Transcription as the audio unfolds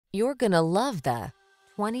You're gonna love the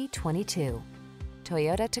 2022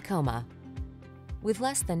 Toyota Tacoma. With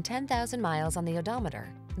less than 10,000 miles on the odometer,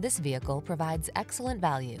 this vehicle provides excellent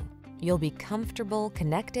value. You'll be comfortable,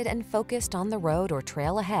 connected, and focused on the road or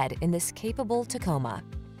trail ahead in this capable Tacoma.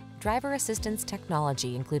 Driver assistance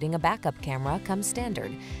technology, including a backup camera, comes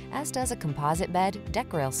standard, as does a composite bed,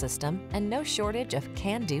 deck rail system, and no shortage of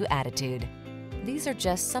can-do attitude. These are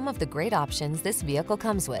just some of the great options this vehicle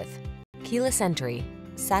comes with: keyless entry,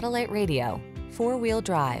 satellite radio, four-wheel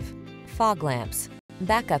drive, fog lamps,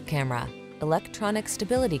 backup camera, electronic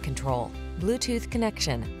stability control, Bluetooth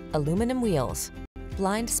connection, aluminum wheels,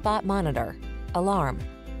 blind spot monitor, alarm.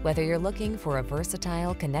 Whether you're looking for a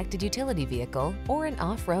versatile connected utility vehicle or an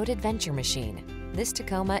off-road adventure machine, this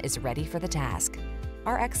Tacoma is ready for the task.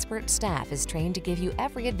 Our expert staff is trained to give you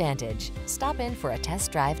every advantage. Stop in for a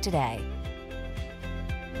test drive today.